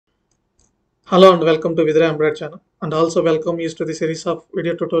Hello and welcome to Vidra Embedded channel, and also welcome you to the series of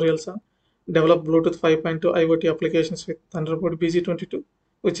video tutorials on develop Bluetooth 5.2 IoT applications with Thunderboard BG22,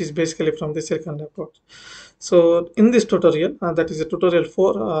 which is basically from the Silicon Labs. So in this tutorial, that is a tutorial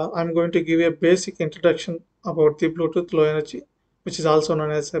 4, I'm going to give you a basic introduction about the Bluetooth Low Energy, which is also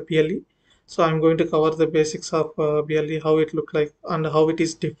known as a BLE. So I'm going to cover the basics of BLE, how it look like and how it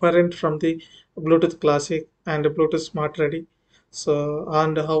is different from the Bluetooth Classic and Bluetooth Smart Ready. So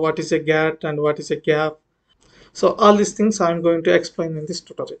and how what is a GAT and what is a gap. So all these things I'm going to explain in this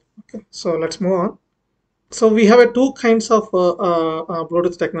tutorial. Okay, so let's move on. So we have two kinds of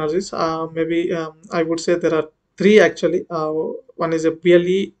Bluetooth technologies. Maybe I would say there are three actually. One is a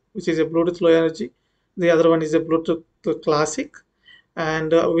BLE, which is a Bluetooth Low Energy. The other one is a Bluetooth Classic,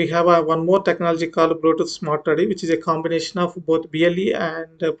 and we have one more technology called Bluetooth Smart Ready, which is a combination of both BLE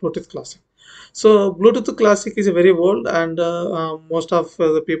and Bluetooth Classic. So Bluetooth Classic is very old, and most of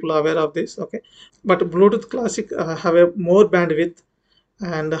the people are aware of this. Okay, but Bluetooth Classic have a more bandwidth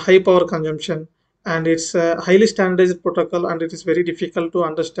and high power consumption, and it's a highly standardized protocol, and it is very difficult to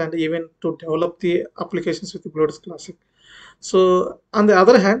understand even to develop the applications with the Bluetooth Classic. So on the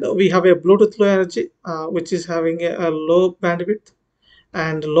other hand, we have a Bluetooth Low Energy, which is having a low bandwidth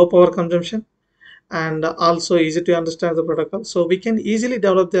and low power consumption, and also easy to understand the protocol, so we can easily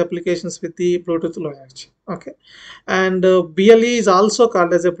develop the applications with the Bluetooth Low Energy. Okay, and BLE is also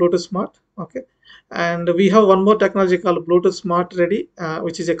called as a Bluetooth Smart. Okay, and we have one more technology called Bluetooth Smart Ready,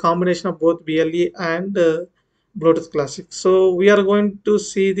 which is a combination of both BLE and Bluetooth Classic. So we are going to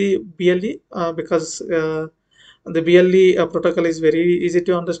see the BLE because the BLE protocol is very easy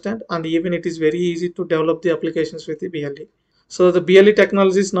to understand, and even it is very easy to develop the applications with the BLE. So the BLE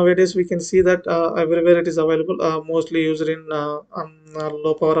technologies nowadays, we can see that everywhere it is available, mostly used in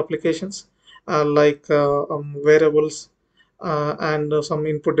low power applications like wearables and some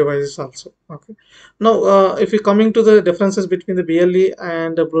input devices also. Okay. Now, if we coming to the differences between the BLE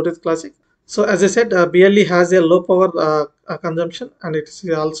and Bluetooth Classic. So as I said, BLE has a low power consumption, and it is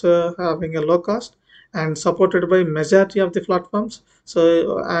also having a low cost and supported by majority of the platforms.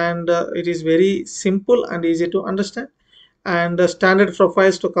 So and it is very simple and easy to understand, and standard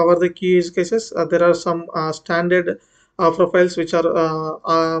profiles to cover the key use cases. There are some standard profiles which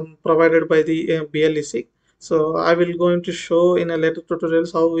are provided by the BLE. So I will going to show in a later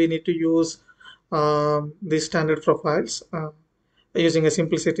tutorials how we need to use these standard profiles using a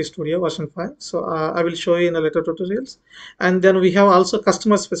Simplicity Studio version 5. So I will show you in a later tutorials. And then we have also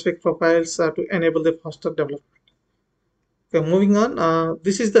customer specific profiles to enable the faster development. Okay, moving on.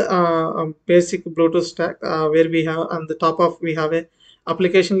 This is the basic Bluetooth stack where we have on the top of we have a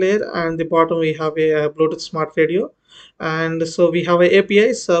application layer, and the bottom we have a Bluetooth Smart Radio, and so we have a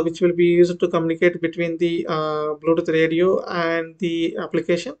APIs which will be used to communicate between the Bluetooth radio and the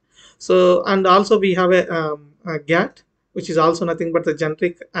application. So and also we have a GAT, which is also nothing but the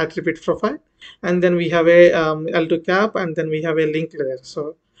generic attribute profile, and then we have a L2 cap, and then we have a link layer.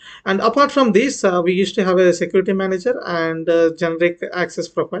 So and apart from this, we used to have a security manager and generic access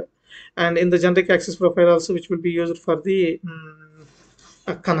profile. And in the generic access profile also, which will be used for the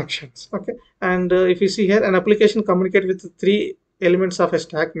connections. Okay. And if you see here, an application communicate with three elements of a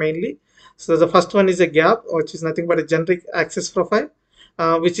stack mainly. So the first one is a gap, which is nothing but a generic access profile,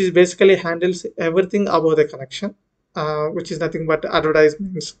 which is basically handles everything about the connection. Which is nothing but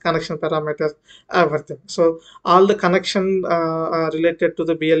advertisements, connection parameters, everything. So all the connection related to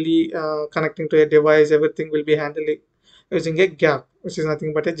the BLE connecting to a device, everything will be handled using a gap, which is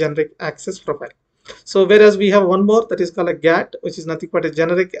nothing but a generic access profile. So whereas we have one more that is called a GAT, which is nothing but a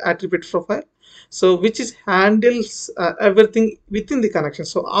generic attribute profile. So which is handles everything within the connection.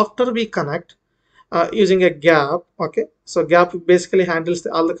 So after we connect, using a gap. Okay, so gap basically handles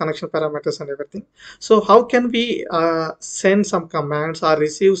all the connection parameters and everything. So how can we send some commands or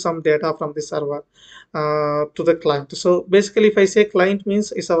receive some data from the server to the client? So basically, if I say client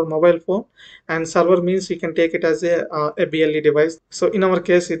means it's our mobile phone, and server means you can take it as a BLE device. So in our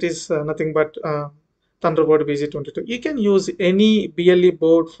case, it is nothing but Thunderboard BG22. You can use any BLE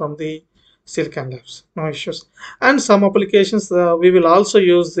board from the Silicon Labs, no issues. And some applications we will also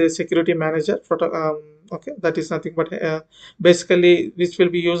use the security manager. Okay, that is nothing but basically which will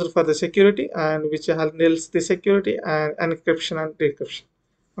be used for the security, and which handles the security and encryption and decryption.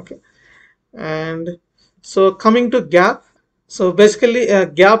 Okay, and so coming to gap. So basically,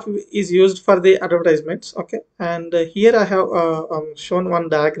 gap is used for the advertisements. Okay, and here I have shown one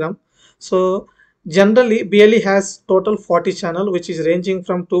diagram. So generally, BLE has total 40 channel, which is ranging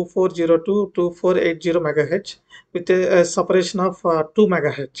from 2402 to 480 megahertz with a separation of 2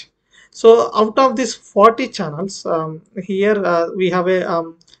 megahertz. So out of these 40 channels, here we have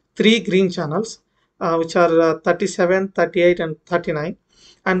a three green channels, which are 37, 38, and 39,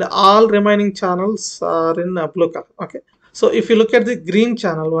 and all remaining channels are in blue color. Okay, so if you look at the green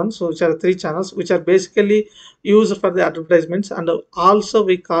channel ones, so which are three channels, which are basically used for the advertisements, and also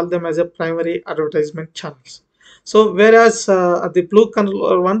we call them as a primary advertisement channels. So whereas the blue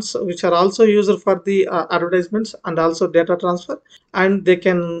color ones, which are also used for the advertisements and also data transfer, and they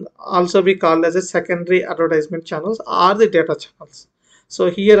can also be called as a secondary advertisement channels or the data channels. So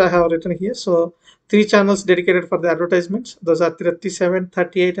here I have written here, so three channels dedicated for the advertisements. Those are 37,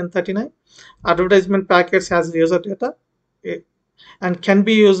 38, and 39. Advertisement packets has user data and can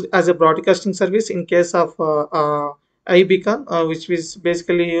be used as a broadcasting service in case of iBeacon, which is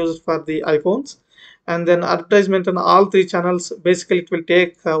basically used for the iPhones. And then advertisement on all three channels, basically it will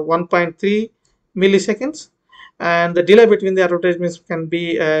take 1.3 milliseconds, and the delay between the advertisements can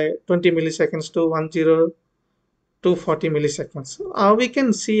be 20 milliseconds to 240 milliseconds. We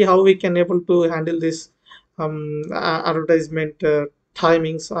can see how we can able to handle this advertisement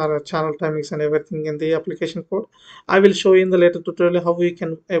timings or channel timings and everything in the application code. I will show you in the later tutorial how we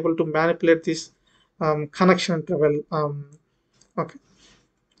can able to manipulate this connection interval. Okay.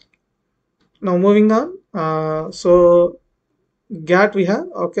 Now moving on. So GAT we have.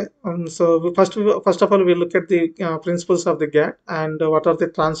 Okay. So first of all we look at the principles of the GAT and what are the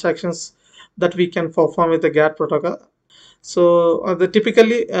transactions that we can perform with the GAT protocol. So the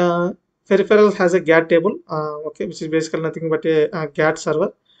typically peripheral has a GAT table, okay, which is basically nothing but a GAT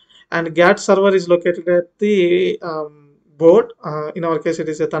server, and GAT server is located at the board. In our case, it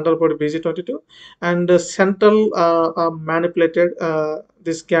is a Thunderboard BG22, and central manipulated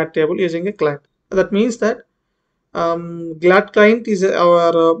this GAT table using a client. That means that GLAD client is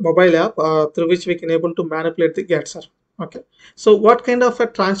our mobile app through which we can able to manipulate the GAT server. Okay, so what kind of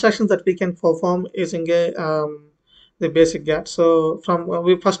transactions that we can perform using a the basic GAT? So from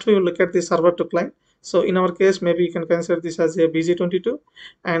we will look at the server to client. So in our case, maybe you can consider this as a BG22,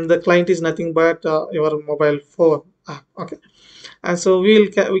 and the client is nothing but your mobile phone app. Okay, and so we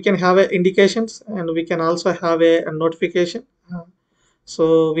can have indications, and we can also have a notification.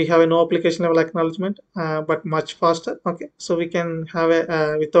 So we have a no application level acknowledgement, but much faster. Okay, so we can have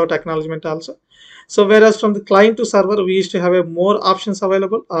a without acknowledgement also. So whereas from the client to server, we used to have a more options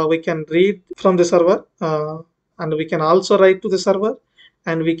available. We can read from the server, and we can also write to the server,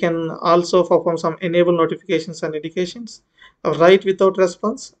 and we can also perform some enable notifications and indications. Write without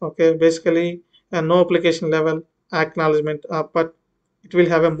response. Okay, basically no application level acknowledgement, but it will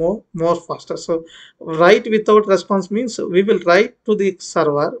have a more faster. So write without response means we will write to the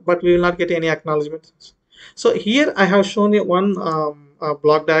server, but we will not get any acknowledgement. So here I have shown you one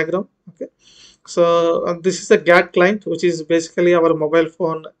block diagram. Okay, so this is a GAT client, which is basically our mobile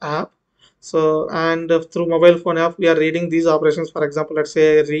phone app. So and through mobile phone app we are reading these operations. For example, let's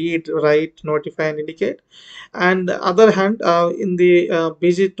say read, write, notify, and indicate. And other hand, in the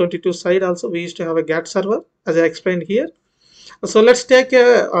BG22 side also we used to have a GAT server, as I explained here. So let's take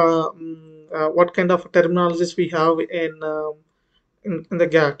what kind of terminologies we have in the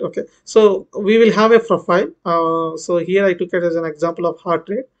GAT. Okay, so we will have a profile. So here I took it as an example of heart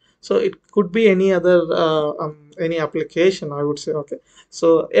rate. So it could be any other any application, I would say. Okay,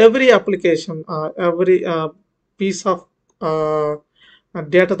 so every application, every piece of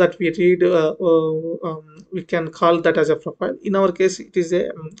data that we read, we can call that as a profile. In our case, it is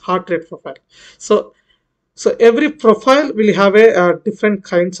a heart rate profile. So every profile will have a different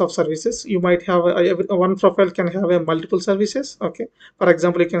kinds of services. You might have one profile can have a multiple services. Okay, for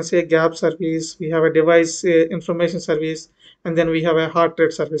example, you can say gap service. We have a device information service, and then we have a heart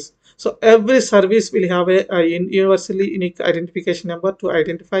rate service. So every service will have a universally unique identification number to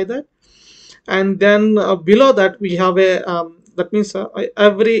identify that. And then below that we have a that means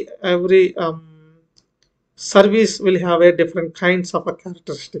every service will have a different kinds of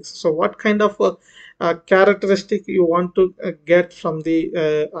characteristics. So what kind of characteristic you want to get from the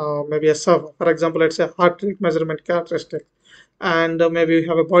maybe a server? For example, let's say heart rate measurement characteristic, and maybe we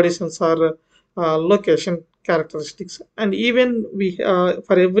have a body sensor location characteristics, and even we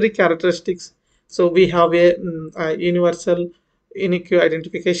for every characteristics, so we have a universal unique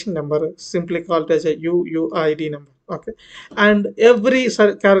identification number, simply called as a UUID number. Okay, and every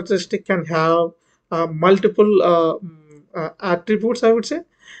characteristic can have multiple attributes, I would say.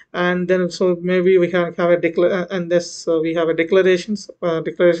 And then so maybe we have a declare, and this we have a declarations.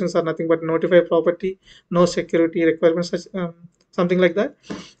 Declarations are nothing but notify property, no security requirements, something like that.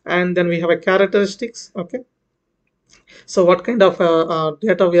 And then we have a characteristics. Okay, so what kind of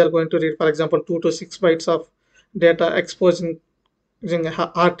data we are going to read? For example, 2 to 6 bytes of data exposing using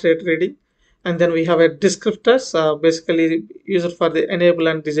heart rate reading, And then we have a descriptors, basically used for the enable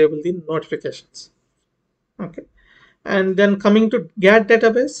and disable the notifications. Okay. And then coming to get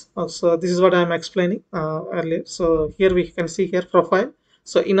database, so this is what I'm explaining earlier. So here we can see here profile.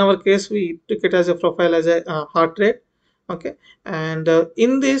 So in our case, we took it as a profile as a heart rate. Okay. And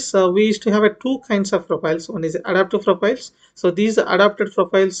in this, we used to have two kinds of profiles. One is adaptive profiles. So these adapted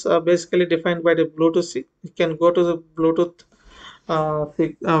profiles are basically defined by the Bluetooth. You can go to the Bluetooth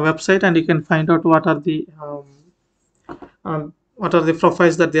website and you can find out what are the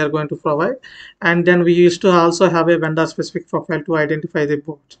profiles that they are going to provide. And then we used to also have a vendor specific profile to identify the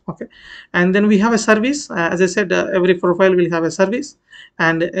board. Okay. And then we have a service. As I said, every profile will have a service,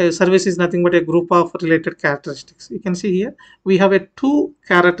 and a service is nothing but a group of related characteristics. You can see here we have a two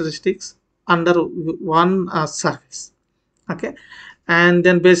characteristics under one service. Okay. And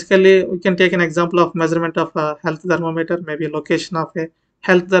then basically we can take an example of measurement of a health thermometer, maybe location of a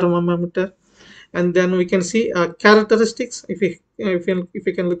health thermometer. And then we can see characteristics. If we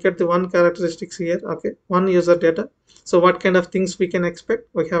can look at the one characteristics here. Okay, one user data. So what kind of things we can expect?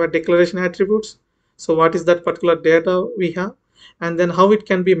 We have a declaration attributes. So what is that particular data we have, and then how it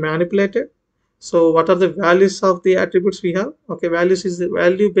can be manipulated. So what are the values of the attributes we have? Okay, values is the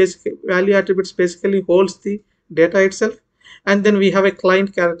value attributes basically holds the data itself. And then we have a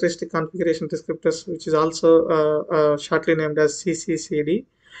client characteristic configuration descriptors, which is also shortly named as CCCD.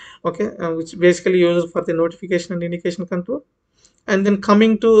 Okay, which basically uses for the notification and indication control. And then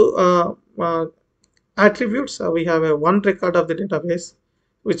coming to attributes, we have a one record of the database,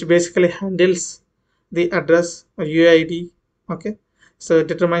 which basically handles the address UID. Okay, so it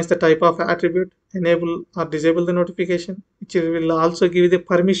determines the type of attribute, enable or disable the notification, which will also give the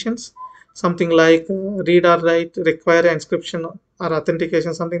permissions, something like read or write, require inscription or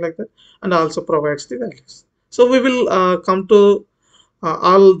authentication, something like that, and also provides the values. So we will come to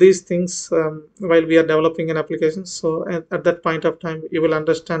all these things while we are developing an application. So at that point of time, you will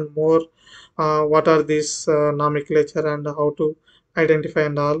understand more what are these nomenclature and how to identify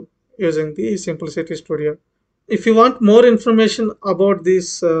and all using the Simplicity Studio. If you want more information about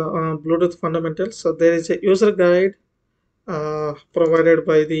these Bluetooth fundamentals, so there is a user guide provided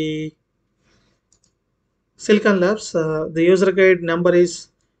by the Silicon Labs. The user guide number is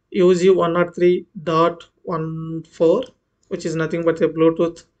UZ103.14, which is nothing but a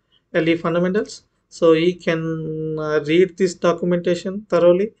Bluetooth LE fundamentals. So you can read this documentation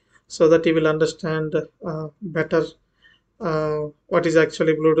thoroughly so that you will understand better what is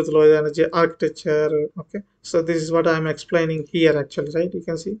actually Bluetooth Low Energy architecture. Okay, so this is what I am explaining here actually, right? You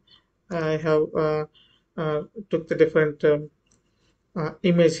can see I have took the different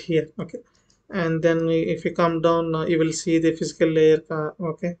image here. Okay, and then if you come down, you will see the physical layer.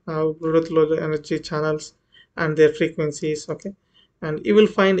 Okay, Bluetooth Low Energy channels and their frequencies. Okay, and you will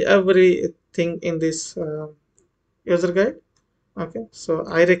find everything in this user guide. Okay, so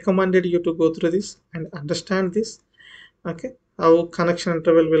I recommended you to go through this and understand this. Okay, how connection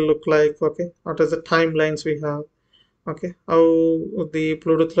interval will look like. Okay, what are the timelines we have. Okay, how the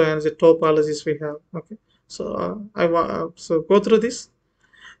Bluetooth Low Energy topologies we have. Okay, so so go through this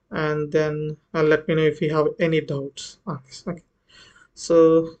and then let me know if you have any doubts on this. Okay,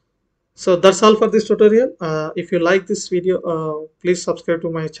 so that's all for this tutorial. If you like this video, please subscribe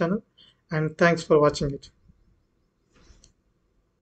to my channel, and thanks for watching it.